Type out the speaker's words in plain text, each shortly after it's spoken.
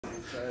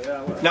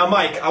Now,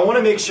 Mike, I want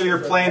to make sure you're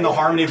playing the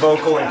harmony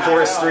vocal in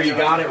chorus 3. You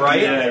got it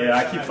right? Yeah,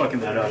 I keep fucking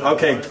that up.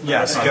 Okay,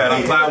 yes, good.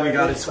 I'm glad we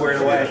got it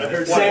squared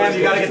away. Sam,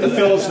 you got to get the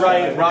fills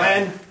right.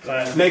 Ryan,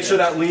 make sure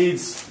that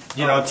leads,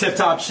 you know,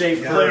 tip-top shape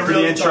for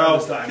the intro.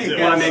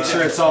 You want to make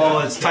sure it's all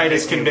as tight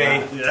as can be.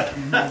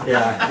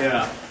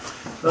 Yeah.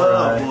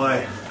 Oh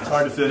boy, it's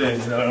hard to fit in.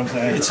 You know what I'm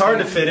saying? It's hard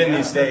to fit in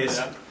these days.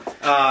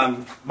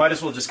 Might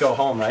as well just go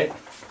home, right?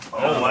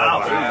 Oh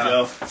wow, there you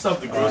go. It's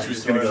not the grocery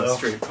store though.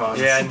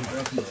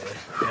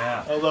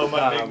 Yeah. Although it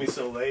might make me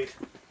so late.